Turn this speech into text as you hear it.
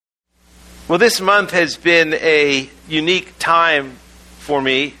Well, this month has been a unique time for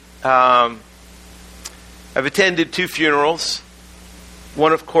me. I've attended 2 funerals.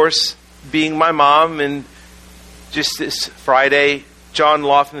 One, of course, being my mom, and just this Friday, John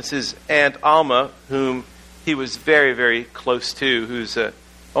Lofness's Aunt Alma, whom he was very, very close to, who's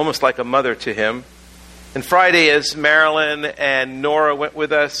almost like a mother to him. And Friday, as Marilyn and Nora went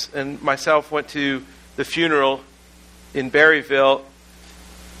with us, and myself went to the funeral in Berryville,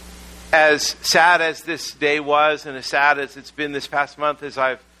 as sad as this day was, and as sad as it's been this past month, as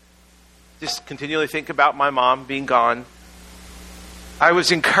I've just continually think about my mom being gone, I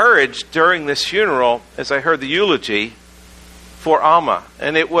was encouraged during this funeral as I heard the eulogy for Alma.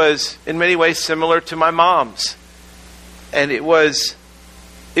 And it was in many ways similar to my mom's. And it was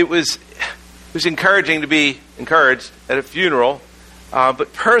encouraging to be encouraged at a funeral.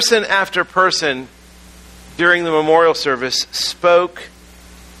 But person after person during the memorial service spoke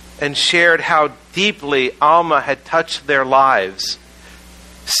and shared how deeply Alma had touched their lives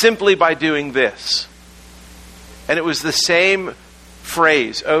simply by doing this. And it was the same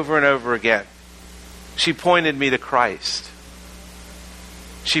phrase over and over again. She pointed me to Christ.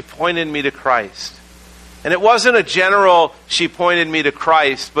 She pointed me to Christ. And it wasn't a general, she pointed me to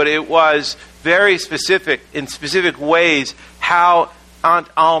Christ, but it was very specific, in specific ways, how Aunt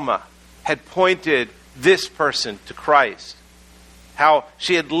Alma had pointed this person to Christ. How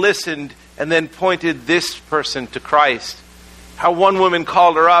she had listened and then pointed this person to Christ. How one woman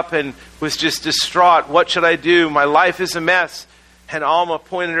called her up and was just distraught. What should I do? My life is a mess. And Alma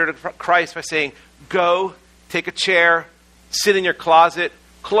pointed her to Christ by saying, go, take a chair, sit in your closet,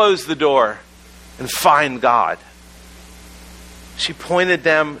 close the door, and find God. She pointed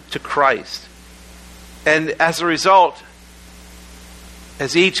them to Christ. And as a result,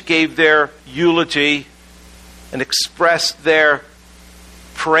 as each gave their eulogy and expressed their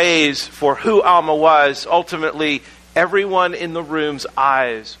praise for who Alma was, ultimately everyone in the room's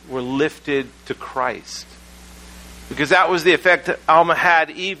eyes were lifted to Christ. Because that was the effect that Alma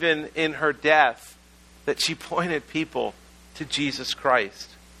had even in her death, that she pointed people to Jesus Christ.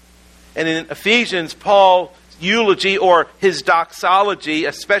 And in Ephesians, Paul's eulogy or his doxology,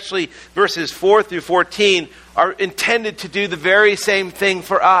 especially verses 4 through 14, are intended to do the very same thing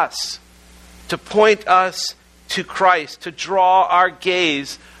for us. To point us to Christ, to draw our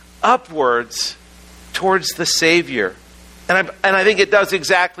gaze upwards towards the Savior. And I think it does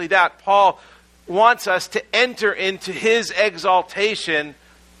exactly that. Paul wants us to enter into his exaltation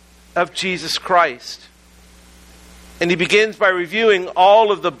of Jesus Christ. And he begins by reviewing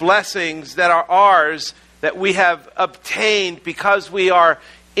all of the blessings that are ours, that we have obtained because we are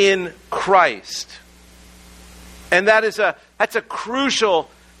in Christ. And that's a crucial,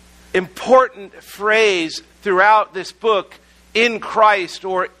 important phrase throughout this book, in Christ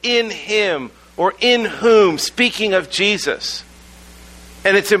or in Him or in whom, speaking of Jesus.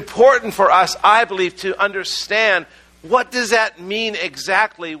 And it's important for us, I believe, to understand what does that mean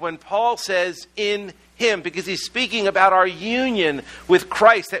exactly when Paul says in Him, because he's speaking about our union with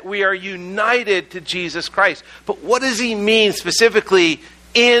Christ, that we are united to Jesus Christ. But what does he mean specifically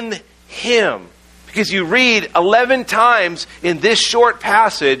in Him? Because you read 11 times in this short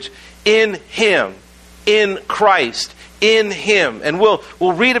passage, in Him, in Christ, in Him. And we'll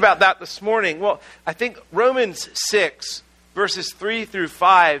read about that this morning. Well, I think Romans 6, verses 3 through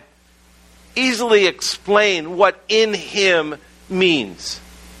 5, easily explain what in Him means.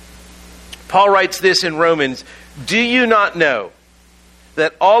 Paul writes this in Romans, "Do you not know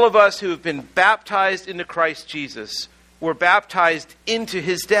that all of us who have been baptized into Christ Jesus were baptized into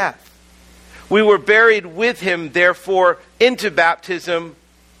His death? We were buried with Him, therefore, into baptism,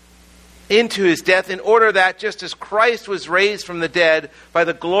 into His death, in order that just as Christ was raised from the dead by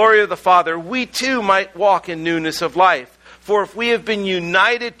the glory of the Father, we too might walk in newness of life. For if we have been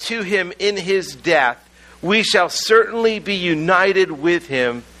united to Him in His death, we shall certainly be united with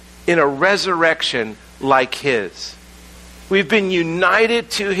Him in a resurrection like His." We've been united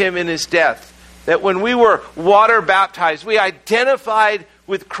to Him in His death. That when we were water baptized, we identified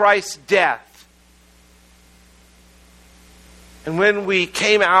with Christ's death. And when we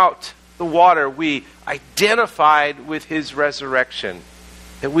came out the water, we identified with His resurrection.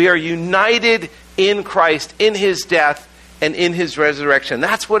 That we are united in Christ, in His death, and in His resurrection.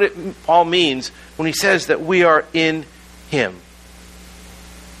 That's what it all means when he says that we are in Him.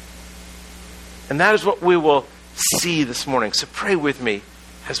 And that is what we will see this morning. So pray with me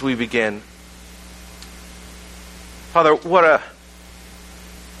as we begin. Father, what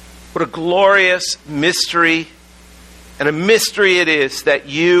a glorious mystery, and a mystery it is that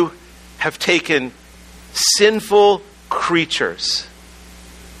you have taken sinful creatures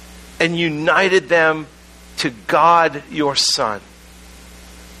and united them to God, your Son.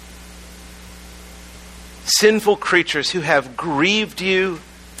 Sinful creatures who have grieved you,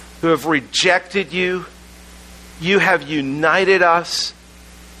 who have rejected you, you have united us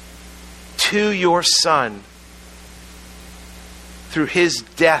to your Son through his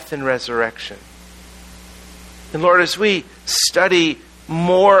death and resurrection. And Lord, as we study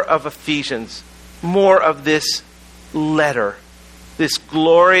more of Ephesians, more of this letter, this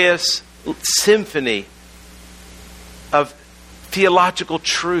glorious symphony of theological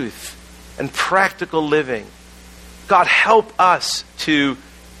truth and practical living, God, help us to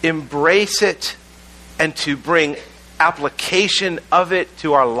embrace it and to bring application of it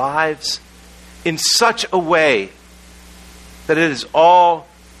to our lives in such a way that it is all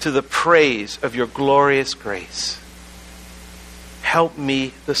to the praise of your glorious grace. Help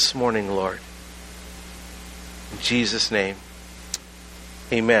me this morning, Lord. In Jesus' name,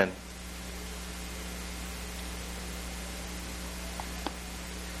 amen.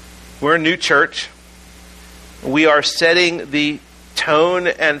 We're a new church. We are setting the tone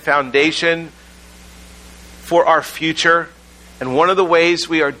and foundation for our future. And one of the ways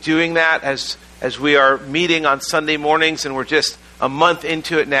we are doing that as we are meeting on Sunday mornings, and we're just a month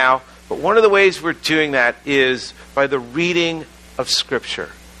into it now, but one of the ways we're doing that is by the reading of Scripture.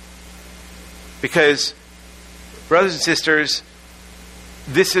 Because, brothers and sisters,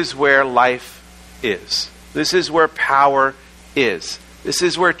 this is where life is. This is where power is. This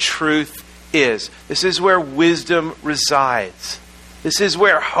is where truth is. This is where wisdom resides. This is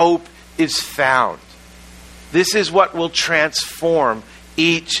where hope is found. This is what will transform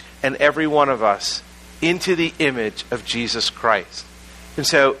each and every one of us into the image of Jesus Christ. And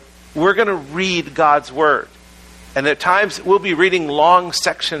so we're going to read God's Word. And at times we'll be reading long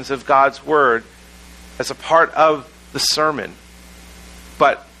sections of God's Word as a part of the sermon.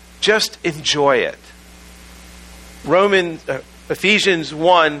 But just enjoy it. Ephesians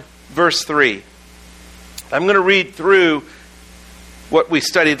 1, verse 3. I'm going to read through what we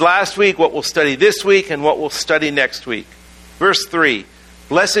studied last week, what we'll study this week, and what we'll study next week. Verse 3.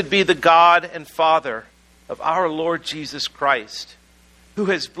 Blessed be the God and Father of our Lord Jesus Christ, who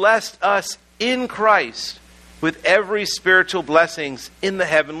has blessed us in Christ with every spiritual blessings in the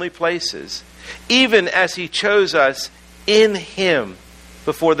heavenly places, even as he chose us in him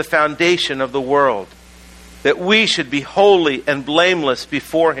before the foundation of the world, that we should be holy and blameless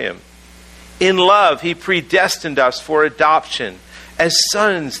before him. In love, he predestined us for adoption as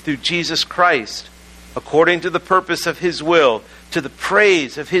sons through Jesus Christ, according to the purpose of his will, to the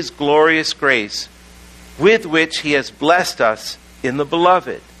praise of his glorious grace, with which he has blessed us in the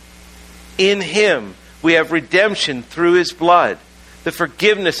Beloved. In him we have redemption through his blood, the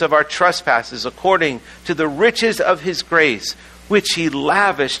forgiveness of our trespasses according to the riches of his grace, which he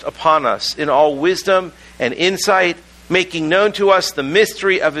lavished upon us in all wisdom and insight, making known to us the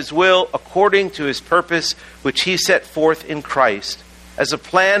mystery of his will according to his purpose, which he set forth in Christ, as a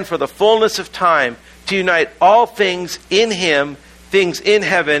plan for the fullness of time, to unite all things in him, things in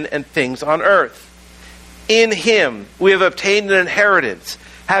heaven and things on earth. In him we have obtained an inheritance,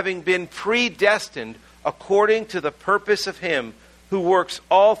 having been predestined according to the purpose of him who works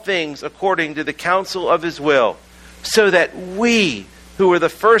all things according to the counsel of his will, so that we, who were the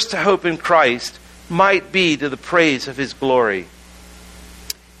first to hope in Christ, might be to the praise of his glory.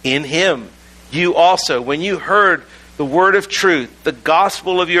 In him you also, when you heard the word of truth, the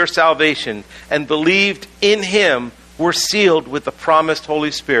gospel of your salvation, and believed in him, were sealed with the promised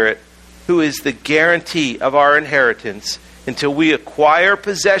Holy Spirit, who is the guarantee of our inheritance until we acquire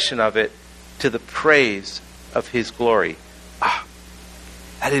possession of it to the praise of his glory.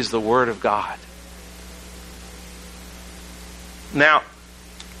 That is the word of God. Now,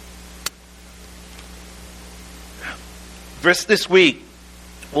 this week,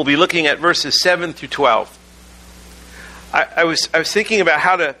 we'll be looking at verses 7 through 12. I was thinking about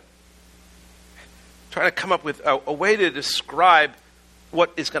how to try to come up with a way to describe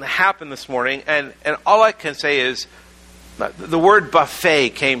what is going to happen this morning, and all I can say is the word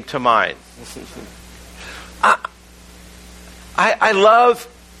buffet came to mind. I love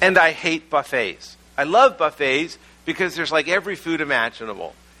and I hate buffets. I love buffets because there's like every food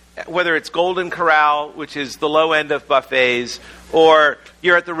imaginable. Whether it's Golden Corral, which is the low end of buffets, or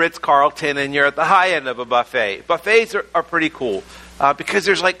you're at the Ritz-Carlton and you're at the high end of a buffet. Buffets are pretty cool because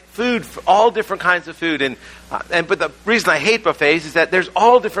there's like food, all different kinds of food. But the reason I hate buffets is that there's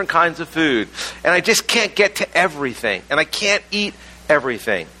all different kinds of food. And I just can't get to everything. And I can't eat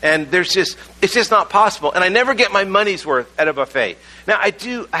everything. And it's just not possible. And I never get my money's worth at a buffet. Now, I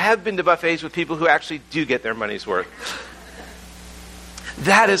have been to buffets with people who actually do get their money's worth.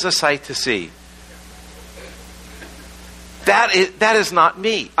 That is a sight to see. That is not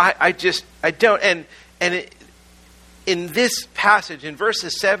me. I don't. And in this passage, in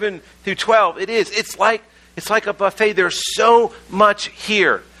verses 7 through 12, it's like a buffet. There's so much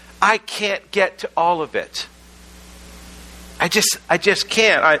here. I can't get to all of it. I just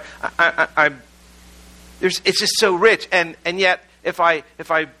can't. It's just so rich, and yet if I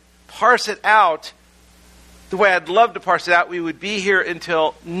parse it out the way I'd love to parse it out, we would be here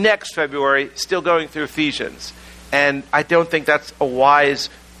until next February, still going through Ephesians, and I don't think that's a wise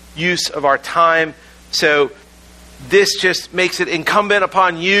use of our time. So this just makes it incumbent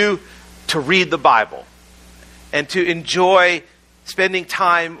upon you to read the Bible and to enjoy spending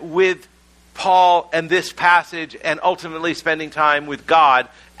time with Paul and this passage, and ultimately spending time with God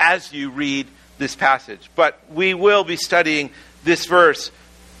as you read this passage. But we will be studying this verse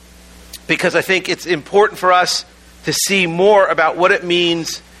because I think it's important for us to see more about what it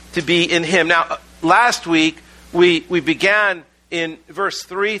means to be in Him. Now, last week we began in verse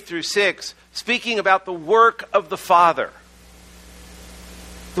 3 through 6 speaking about the work of the Father.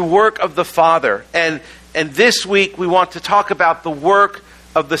 The work of the Father. And this week we want to talk about the work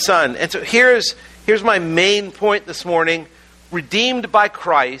of the Son. And so here's my main point this morning. Redeemed by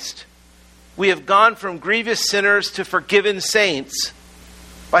Christ, we have gone from grievous sinners to forgiven saints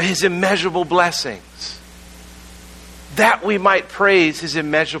by His immeasurable blessings, that we might praise His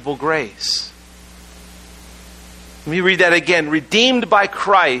immeasurable grace. Let me read that again. Redeemed by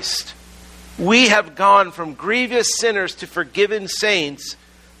Christ, we have gone from grievous sinners to forgiven saints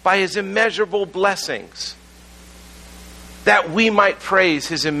by His immeasurable blessings, that we might praise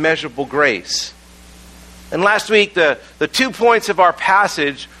His immeasurable grace. And last week, the 2 points of our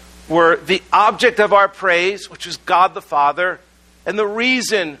passage were the object of our praise, which was God the Father, and the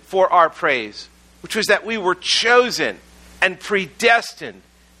reason for our praise, which was that we were chosen and predestined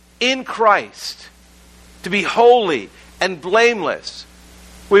in Christ to be holy and blameless.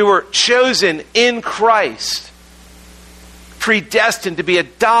 We were chosen in Christ, predestined to be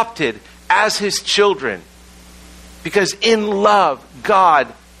adopted as His children, because in love,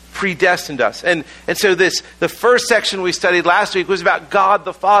 God predestined us. And so the first section we studied last week was about God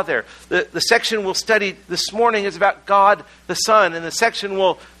the Father. The section we'll study this morning is about God the Son. And the section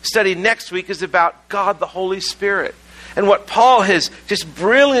we'll study next week is about God the Holy Spirit. And what Paul has just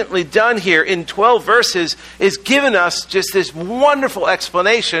brilliantly done here in 12 verses is given us just this wonderful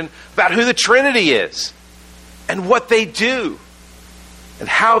explanation about who the Trinity is and what they do and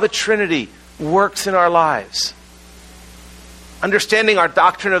how the Trinity works in our lives. Understanding our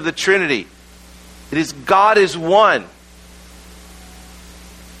doctrine of the Trinity, it is God is one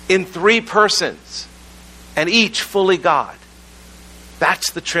in 3 persons and each fully God. That's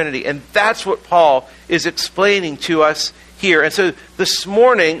the Trinity, and that's what Paul is explaining to us here. And so this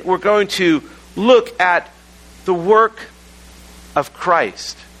morning we're going to look at the work of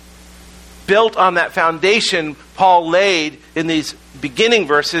Christ, built on that foundation Paul laid in these beginning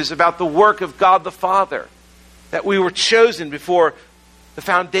verses about the work of God the Father. That we were chosen before the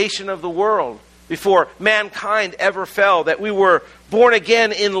foundation of the world, before mankind ever fell, that we were born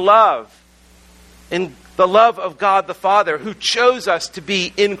again in love, in the love of God the Father, who chose us to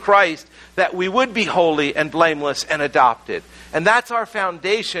be in Christ, that we would be holy and blameless and adopted. And that's our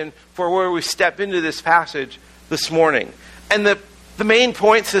foundation for where we step into this passage this morning. And the main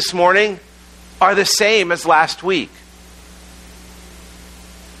points this morning are the same as last week.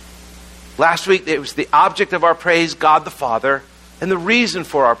 Last week, it was the object of our praise, God the Father, and the reason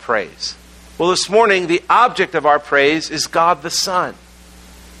for our praise. Well, this morning, the object of our praise is God the Son,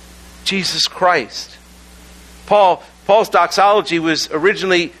 Jesus Christ. Paul's doxology was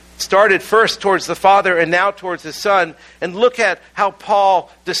originally started first towards the Father and now towards the Son. And look at how Paul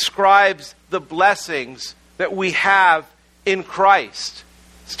describes the blessings that we have in Christ.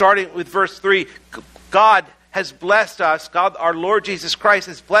 Starting with verse 3, God has blessed us, God, our Lord Jesus Christ,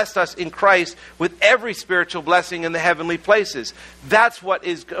 has blessed us in Christ with every spiritual blessing in the heavenly places. That's what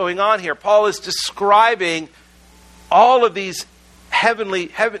is going on here. Paul is describing all of these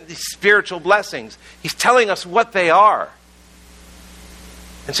heavenly spiritual blessings. He's telling us what they are.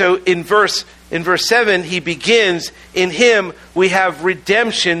 And so in verse 7, he begins, in Him we have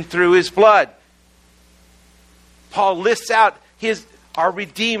redemption through His blood. Paul lists out our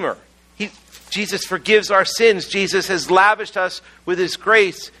Redeemer. Jesus forgives our sins. Jesus has lavished us with His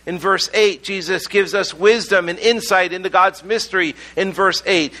grace. In verse 8, Jesus gives us wisdom and insight into God's mystery. In verse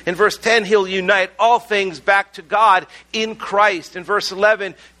 8. In verse 10, He'll unite all things back to God in Christ. In verse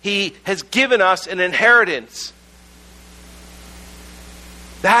 11, He has given us an inheritance.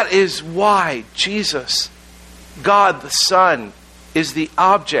 That is why Jesus, God the Son, is the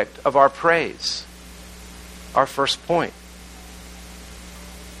object of our praise. Our first point.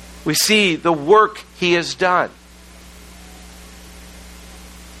 We see the work he has done.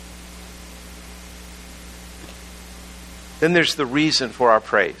 Then there's the reason for our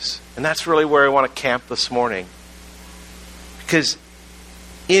praise. And that's really where I want to camp this morning. Because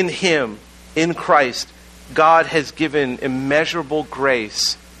in him, in Christ, God has given immeasurable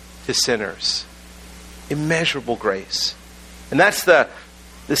grace to sinners. Immeasurable grace. And that's the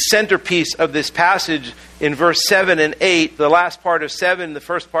centerpiece of this passage in verse 7 and 8, the last part of 7, the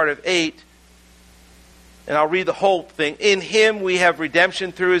first part of 8. And I'll read the whole thing. In him we have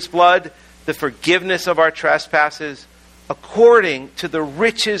redemption through his blood, the forgiveness of our trespasses, according to the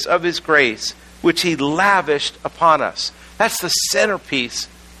riches of his grace, which he lavished upon us. That's the centerpiece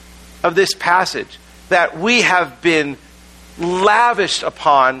of this passage. That we have been lavished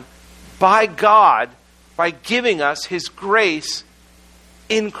upon by God by giving us his grace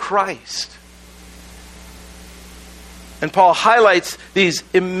in Christ. And Paul highlights these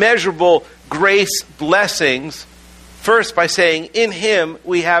immeasurable grace blessings first by saying, in him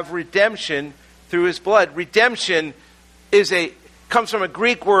we have redemption through his blood. Redemption comes from a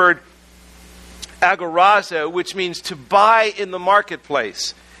Greek word, agorazo, which means to buy in the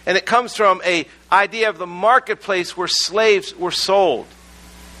marketplace. And it comes from an idea of the marketplace where slaves were sold.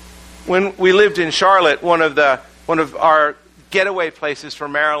 When we lived in Charlotte, one of our getaway places for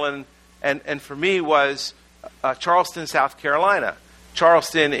Maryland and for me was Charleston, South Carolina.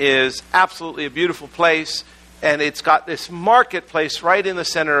 Charleston is absolutely a beautiful place, and it's got this marketplace right in the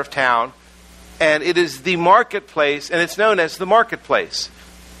center of town. And it is the marketplace, and it's known as the marketplace.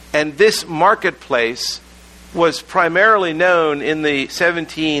 And this marketplace was primarily known in the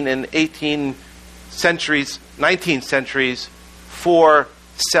 17 and 18 centuries, 19th centuries, for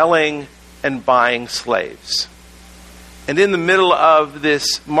selling and buying slaves. And in the middle of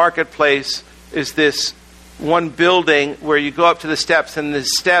this marketplace is this one building where you go up to the steps, and the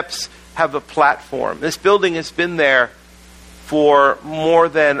steps have a platform. This building has been there for more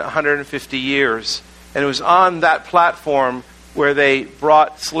than 150 years. And it was on that platform where they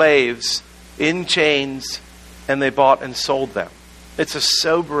brought slaves in chains and they bought and sold them. It's a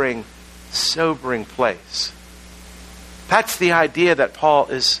sobering place. That's the idea that Paul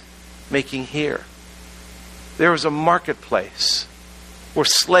is making here. There was a marketplace where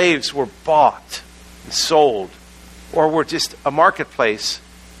slaves were bought and sold, or were just a marketplace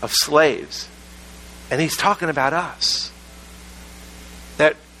of slaves. And he's talking about us.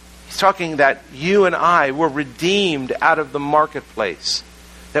 That he's talking that you and I were redeemed out of the marketplace.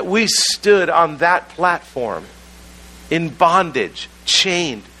 That we stood on that platform in bondage,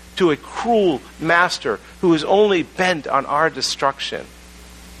 chained to a cruel master who was only bent on our destruction.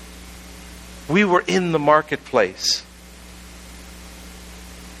 We were in the marketplace.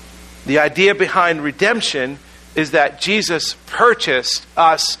 The idea behind redemption is that Jesus purchased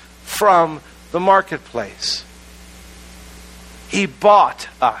us from the marketplace. He bought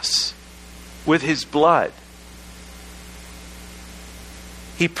us with his blood.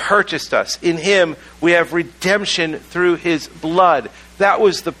 He purchased us. In him we have redemption through his blood. That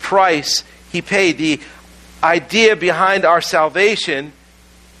was the price he paid. The idea behind our salvation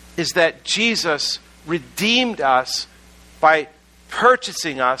is that Jesus redeemed us by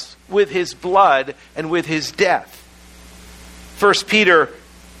purchasing us with his blood and with his death. 1 Peter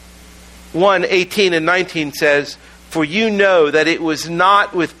 1:18 and 19 says, "For you know that it was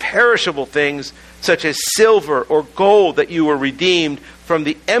not with perishable things such as silver or gold that you were redeemed from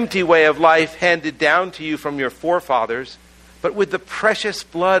the empty way of life handed down to you from your forefathers, but with the precious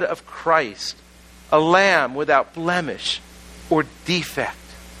blood of Christ, a lamb without blemish or defect."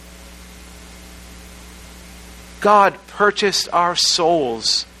 God purchased our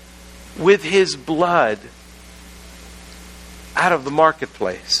souls with his blood out of the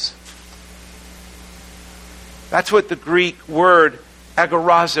marketplace. That's what the Greek word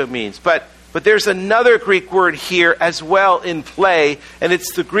agorazo means. But there's another Greek word here as well in play, and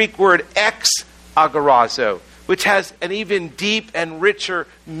it's the Greek word ex agorazo, which has an even deep and richer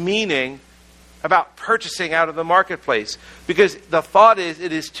meaning about purchasing out of the marketplace. Because the thought is,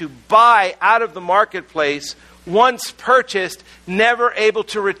 it is to buy out of the marketplace, once purchased, never able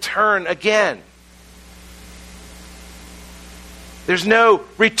to return again. There's no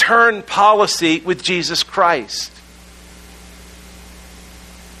return policy with Jesus Christ.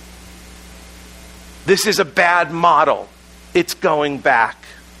 This is a bad model. It's going back.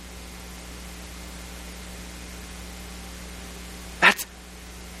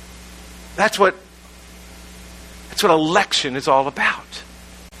 That's what election is all about.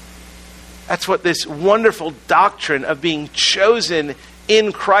 That's what this wonderful doctrine of being chosen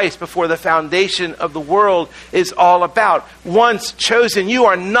in Christ before the foundation of the world is all about. Once chosen, you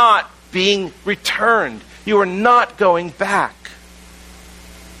are not being returned. You are not going back.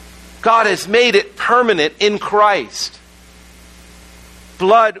 God has made it permanent in Christ.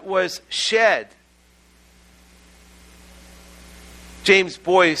 Blood was shed. James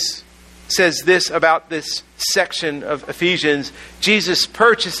Boyce says this about this section of Ephesians: Jesus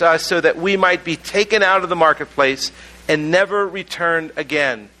purchased us so that we might be taken out of the marketplace and never returned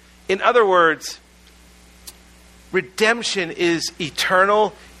again. In other words, redemption is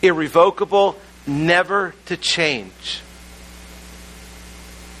eternal, irrevocable, never to change.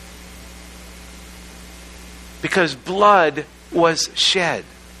 Because blood was shed.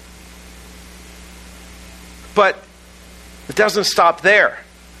 But it doesn't stop there.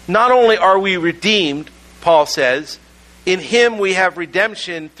 Not only are we redeemed, Paul says, in him we have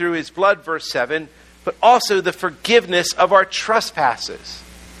redemption through his blood, verse 7, but also the forgiveness of our trespasses,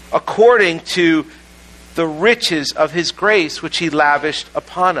 according to the riches of his grace, which he lavished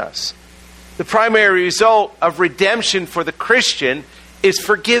upon us. The primary result of redemption for the Christian is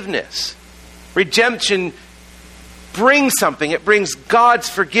forgiveness. Redemption brings something. It brings God's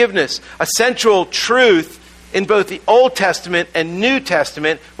forgiveness, a central truth in both the Old Testament and New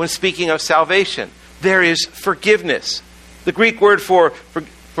Testament when speaking of salvation. There is forgiveness. The Greek word for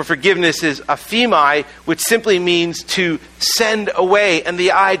forgiveness is aphemi, which simply means to send away. And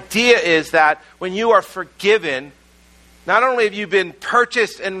the idea is that when you are forgiven, not only have you been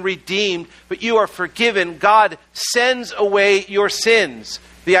purchased and redeemed, but you are forgiven. God sends away your sins.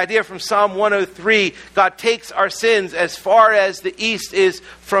 The idea from Psalm 103, God takes our sins as far as the east is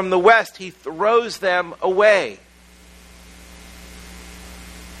from the west. He throws them away.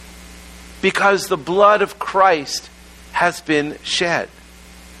 Because the blood of Christ has been shed.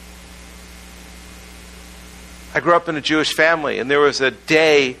 I grew up in a Jewish family, and there was a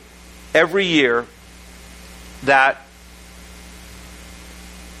day every year that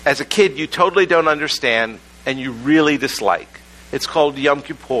as a kid you totally don't understand and you really dislike. It's called Yom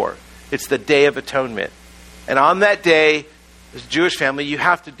Kippur. It's the Day of Atonement. And on that day, as a Jewish family, you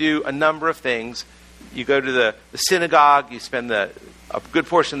have to do a number of things. You go to the synagogue. You spend a good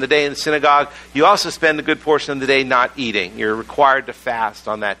portion of the day in the synagogue. You also spend a good portion of the day not eating. You're required to fast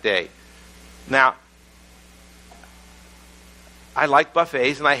on that day. Now, I like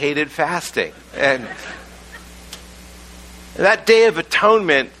buffets and I hated fasting. And that Day of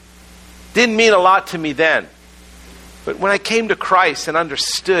Atonement didn't mean a lot to me then. But when I came to Christ and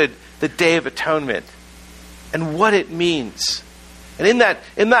understood the Day of Atonement and what it means, and in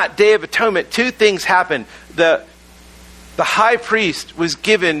that Day of Atonement, two things happened. The high priest was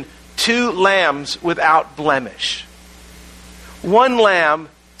given 2 lambs without blemish. One lamb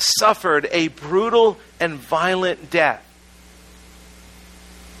suffered a brutal and violent death.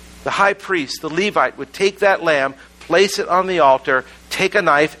 The high priest, the Levite, would take that lamb, place it on the altar, take a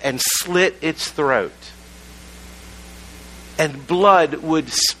knife, and slit its throat. And blood would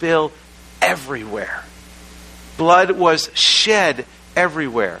spill everywhere. Blood was shed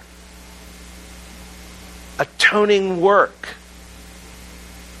everywhere. Atoning work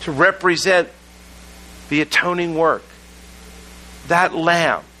to represent the atoning work. That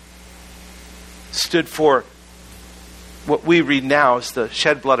lamb stood for what we read now as the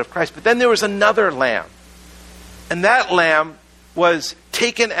shed blood of Christ. But then there was another lamb. And that lamb was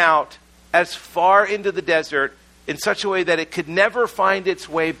taken out as far into the desert in such a way that it could never find its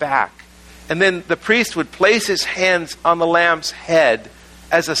way back. And then the priest would place his hands on the lamb's head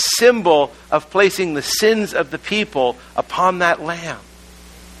as a symbol of placing the sins of the people upon that lamb.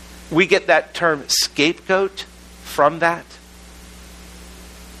 We get that term scapegoat from that.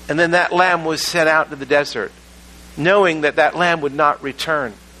 And then that lamb was sent out into the desert, knowing that that lamb would not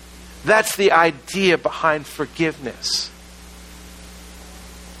return. That's the idea behind forgiveness.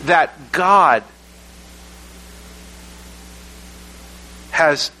 That God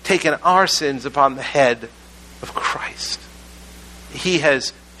has taken our sins upon the head of Christ. He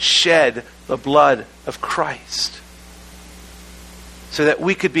has shed the blood of Christ so that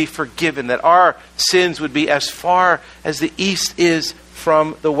we could be forgiven, that our sins would be as far as the east is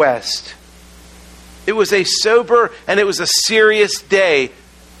from the west. It was a sober and it was a serious day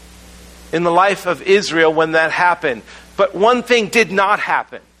in the life of Israel when that happened. But one thing did not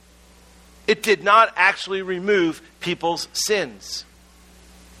happen. It did not actually remove people's sins.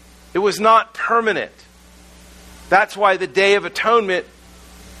 It was not permanent. That's why the Day of Atonement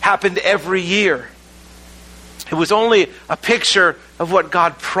happened every year. It was only a picture of what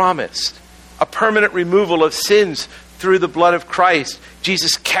God promised. A permanent removal of sins through the blood of Christ.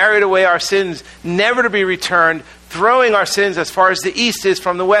 Jesus carried away our sins, never to be returned, throwing our sins as far as the east is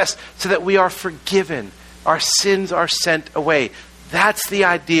from the west, so that we are forgiven. Our sins are sent away. That's the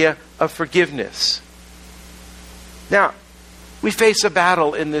idea of forgiveness. Now, we face a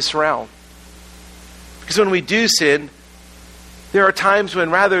battle in this realm. Because when we do sin, there are times when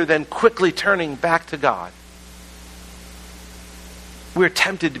rather than quickly turning back to God, we're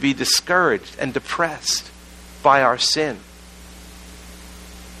tempted to be discouraged and depressed by our sin.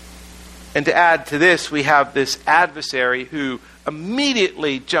 And to add to this, we have this adversary who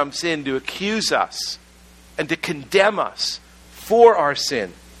immediately jumps in to accuse us and to condemn us for our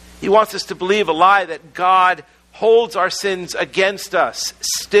sin. He wants us to believe a lie that God holds our sins against us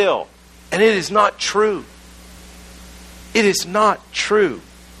still. And it is not true. It is not true.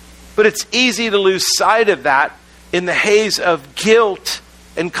 But it's easy to lose sight of that in the haze of guilt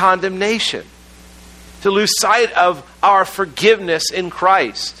and condemnation. To lose sight of our forgiveness in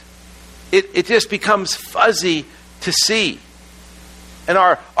Christ. It just becomes fuzzy to see. And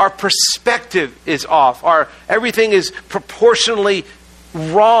our perspective is off. Everything is proportionally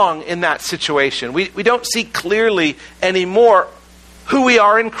wrong in that situation. We don't see clearly anymore who we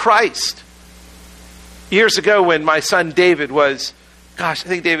are in Christ. Years ago when my son David was, I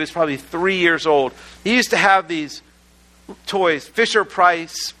think David was probably 3 years old, he used to have these toys,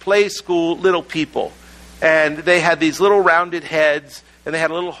 Fisher-Price, Play School, Little People. And they had these little rounded heads, and they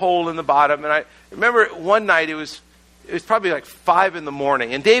had a little hole in the bottom. And I remember one night, it was probably like 5 a.m,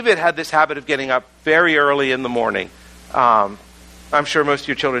 and David had this habit of getting up very early in the morning. I'm sure most of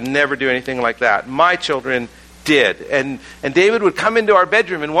your children never do anything like that. My children did. And David would come into our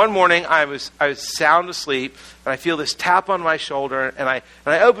bedroom, and one morning I was sound asleep, and I feel this tap on my shoulder, and I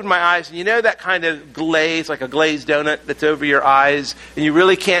open my eyes, and you know that kind of glaze, like a glazed donut that's over your eyes, and you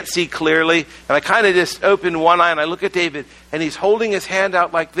really can't see clearly, and I kind of just open one eye, and I look at David, and he's holding his hand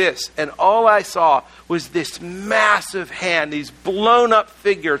out like this, and all I saw was this massive hand, these blown up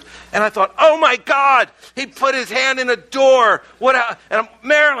figures, and I thought, oh my God, he put his hand in a door.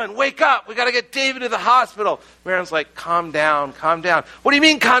 Marilyn, wake up, we got to get David to the hospital. Marilyn's like, calm down. What do you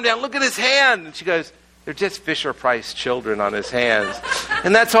mean calm down? Look at his hand. And she goes, they're just Fisher-Price children on his hands.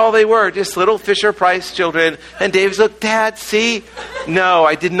 And that's all they were, just little Fisher-Price children. And David's like, Dad, see? No,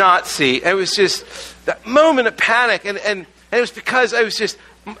 I did not see. It was just that moment of panic. And it was because I was just,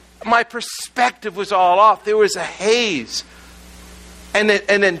 my perspective was all off. There was a haze. And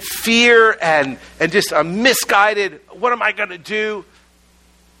then fear and just a misguided, what am I going to do?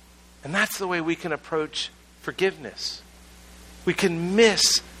 And that's the way we can approach forgiveness. We can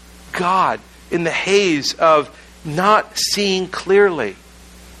miss God in the haze of not seeing clearly.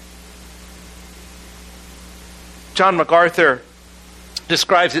 John MacArthur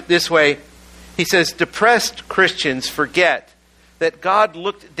describes it this way. He says, depressed Christians forget that God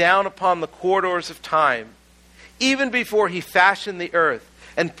looked down upon the corridors of time, even before he fashioned the earth,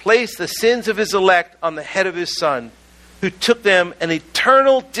 and placed the sins of his elect on the head of his Son, who took them an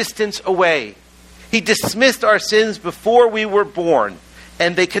eternal distance away. He dismissed our sins before we were born,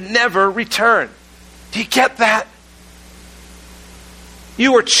 and they could never return. Do you get that?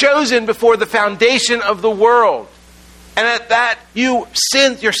 You were chosen before the foundation of the world. And at that, your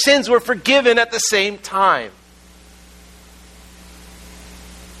sins were forgiven at the same time.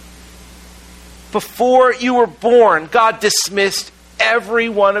 Before you were born, God dismissed every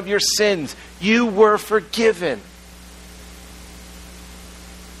one of your sins. You were forgiven.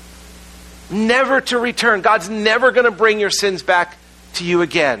 Never to return. God's never going to bring your sins back to you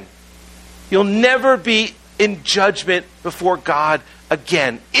again. You'll never be in judgment before God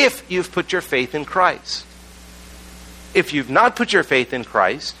again if you've put your faith in Christ. If you've not put your faith in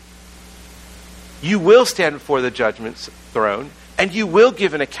Christ, you will stand before the judgment throne and you will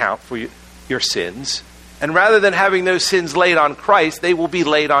give an account for your sins. And rather than having those sins laid on Christ, they will be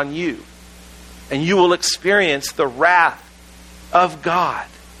laid on you. And you will experience the wrath of God.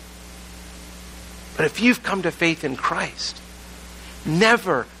 But if you've come to faith in Christ,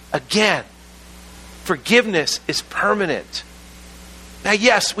 never again. Forgiveness is permanent. Now,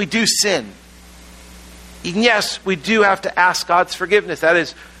 yes, we do sin. And yes, we do have to ask God's forgiveness. That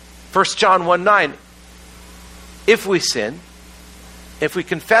is 1 John 1:9. If we sin, if we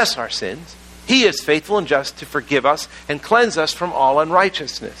confess our sins, he is faithful and just to forgive us and cleanse us from all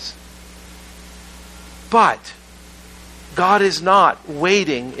unrighteousness. But God is not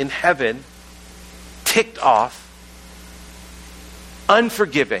waiting in heaven, ticked off,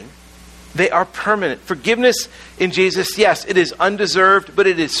 unforgiving. They are permanent. Forgiveness in Jesus, yes, it is undeserved, but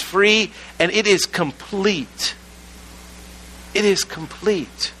it is free and it is complete. It is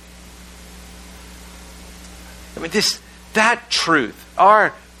complete. I mean, that truth,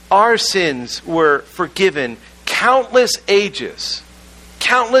 our sins were forgiven countless ages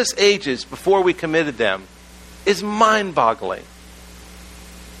before we committed them, is mind-boggling.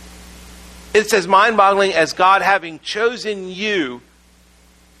 It's as mind-boggling as God having chosen you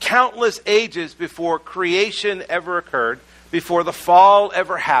countless ages before creation ever occurred, before the fall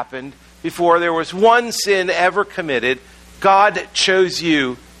ever happened, before there was one sin ever committed. God chose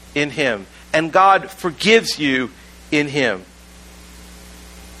you in Him, and God forgives you in Him.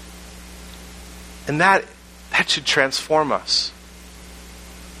 And that should transform us.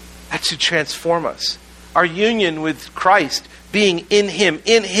 That should transform us. Our union with Christ, being in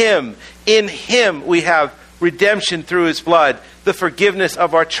Him we have redemption through His blood, the forgiveness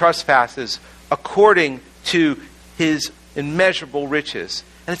of our trespasses, according to His immeasurable riches.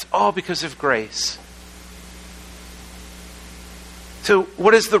 And it's all because of grace. So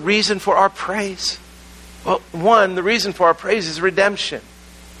what is the reason for our praise? Well, one, the reason for our praise is redemption.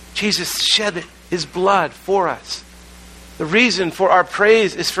 Jesus shed His blood for us. The reason for our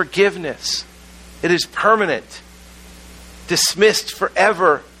praise is forgiveness. It is permanent. Dismissed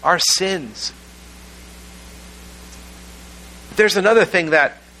forever our sins. There's another thing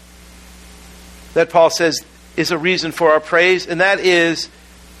that Paul says is a reason for our praise, and that is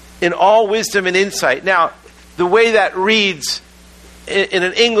in all wisdom and insight. Now, the way that reads in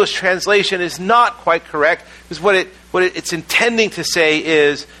an English translation is not quite correct, because what it's intending to say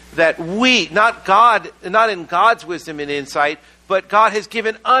is that we, not in God's wisdom and insight, but God has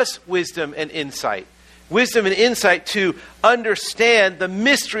given us wisdom and insight. Wisdom and insight to understand the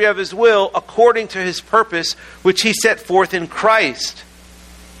mystery of His will according to His purpose, which He set forth in Christ.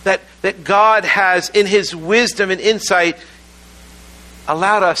 That God has, in His wisdom and insight,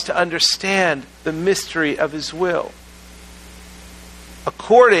 allowed us to understand the mystery of His will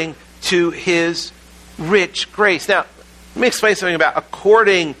according to His rich grace. Now, let me explain something about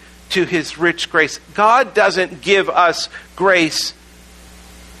according to His rich grace. God doesn't give us grace.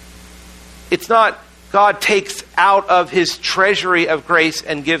 It's not God takes out of His treasury of grace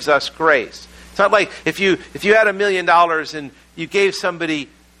and gives us grace. It's not like if you had $1 million and you gave somebody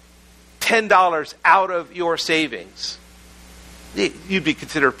 $10 out of your savings, you'd be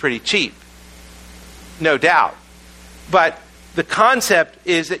considered pretty cheap. No doubt. But the concept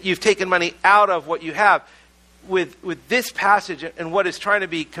is that you've taken money out of what you have. With this passage and what is trying to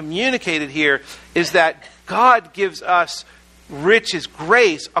be communicated here is that God gives us riches,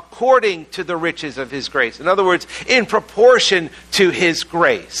 grace, according to the riches of His grace. In other words, in proportion to His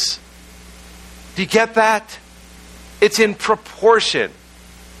grace. Do you get that? It's in proportion.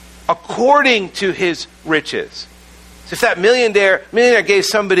 According to His riches. So if that millionaire gave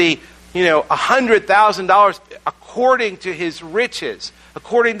somebody, $100,000 according to his riches,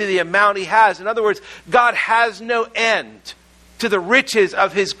 according to the amount he has. In other words, God has no end to the riches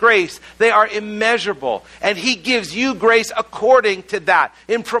of His grace. They are immeasurable. And He gives you grace according to that,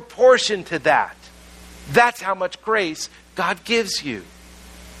 in proportion to that. That's how much grace God gives you.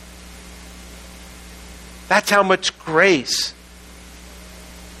 That's how much grace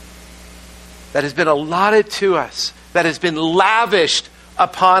that has been allotted to us, that has been lavished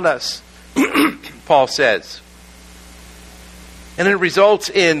upon us, Paul says. And it results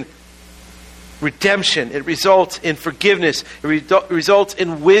in redemption. It results in forgiveness. It results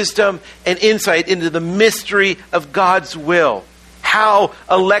in wisdom and insight into the mystery of God's will. How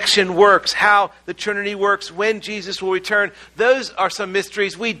election works, how the Trinity works, when Jesus will return. Those are some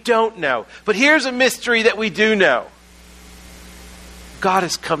mysteries we don't know. But here's a mystery that we do know. God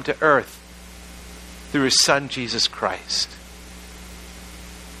has come to earth through His Son, Jesus Christ.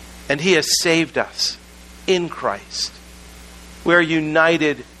 And He has saved us in Christ. We are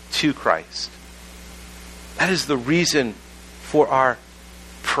united to Christ. That is the reason for our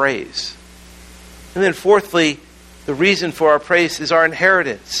praise. And then fourthly, the reason for our praise is our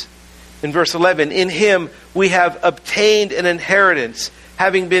inheritance. In verse 11, in Him we have obtained an inheritance,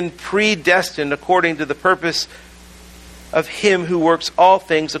 having been predestined according to the purpose of Him who works all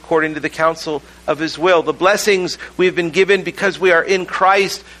things according to the counsel of His will. The blessings we've been given because we are in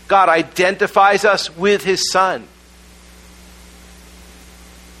Christ, God identifies us with His Son.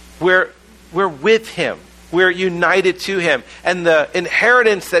 We're with Him. We're united to Him. And the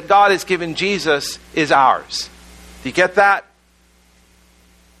inheritance that God has given Jesus is ours. Do you get that?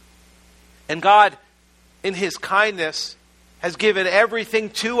 And God, in His kindness, has given everything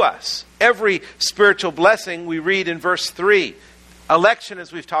to us. Every spiritual blessing we read in verse 3. Election,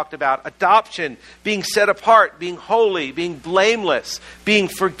 as we've talked about. Adoption, being set apart, being holy, being blameless, being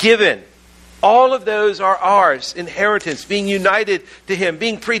forgiven. All of those are ours, inheritance, being united to him,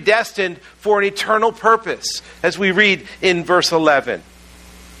 being predestined for an eternal purpose, as we read in verse 11.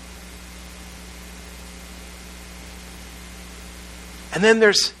 And then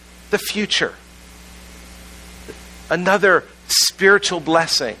there's the future. Another spiritual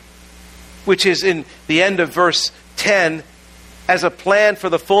blessing, which is in the end of verse 10, as a plan for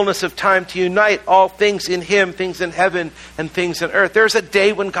the fullness of time to unite all things in him, things in heaven and things in earth. There's a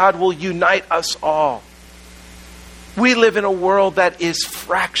day when God will unite us all. We live in a world that is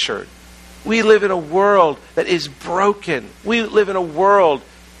fractured. We live in a world that is broken. We live in a world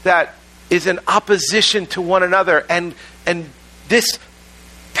that is in opposition to one another. And this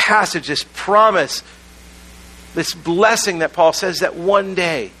passage, this promise, this blessing that Paul says that one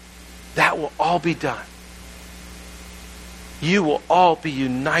day that will all be done. You will all be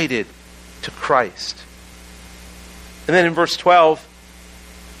united to Christ. And then in verse 12,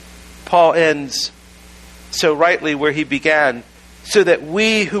 Paul ends so rightly where he began, so that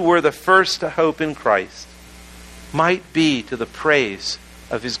we who were the first to hope in Christ might be to the praise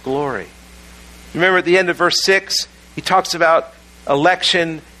of his glory. Remember at the end of verse 6, he talks about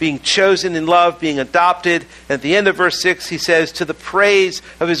election, being chosen in love, being adopted. And at the end of verse 6, he says, to the praise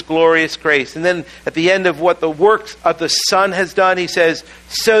of his glorious grace. And then at the end of what the work of the Son has done, he says,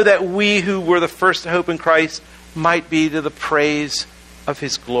 so that we who were the first to hope in Christ might be to the praise of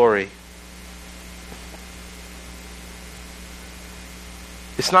his glory.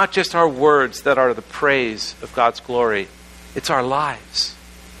 It's not just our words that are the praise of God's glory. It's our lives.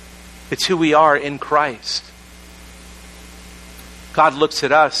 It's who we are in Christ. God looks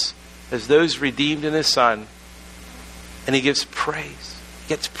at us as those redeemed in his Son, and he gives praise. He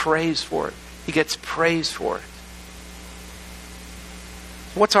gets praise for it. He gets praise for it.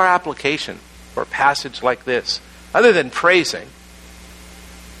 What's our application for a passage like this? Other than praising,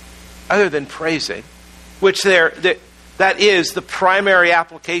 which that is the primary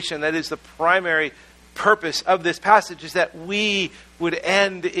application, that is the primary purpose of this passage, is that we would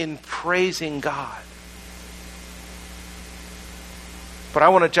end in praising God. But I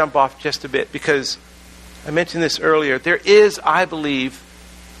want to jump off just a bit because I mentioned this earlier. There is, I believe,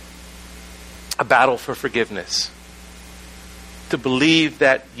 a battle for forgiveness. To believe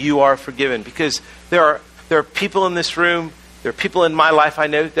that you are forgiven. Because there are people in this room, there are people in my life I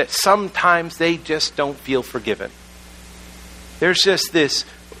know that sometimes they just don't feel forgiven. There's just this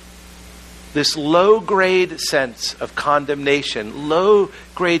low-grade sense of condemnation,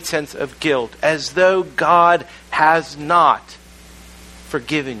 low-grade sense of guilt, as though God has not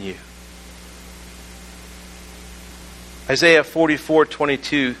forgiven you. Isaiah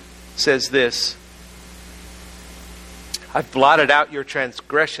 44:22 says this, I've blotted out your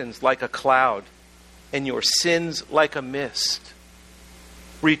transgressions like a cloud and your sins like a mist.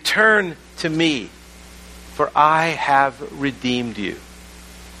 Return to me, for I have redeemed you.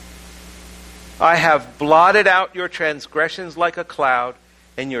 I have blotted out your transgressions like a cloud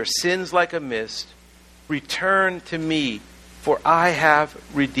and your sins like a mist. Return to me, for I have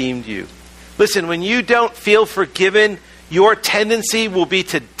redeemed you. Listen, when you don't feel forgiven, your tendency will be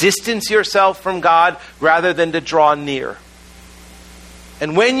to distance yourself from God rather than to draw near.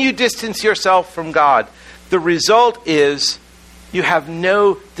 And when you distance yourself from God, the result is you have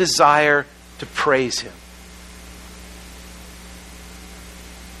no desire to praise him.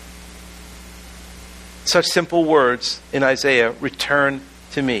 Such simple words in Isaiah, return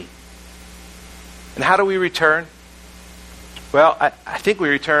to me. And how do we return? Well, I think we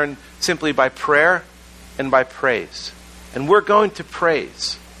return simply by prayer and by praise. And we're going to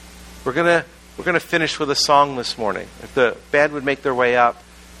praise. We're going to finish with a song this morning. If the band would make their way up,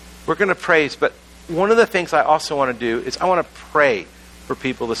 we're going to praise. But one of the things I also want to do is I want to pray for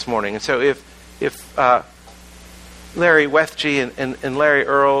people this morning. And so if Larry Wethge and Larry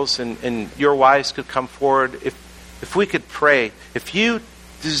Earls and your wives could come forward, if we could pray, if you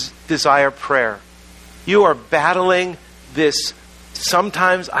desire prayer, you are battling this,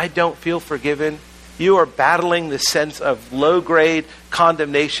 sometimes I don't feel forgiven. You are battling the sense of low-grade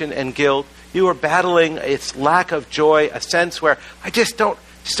condemnation and guilt. You are battling its lack of joy, a sense where I just don't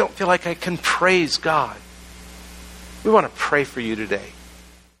feel like I can praise God. We want to pray for you today.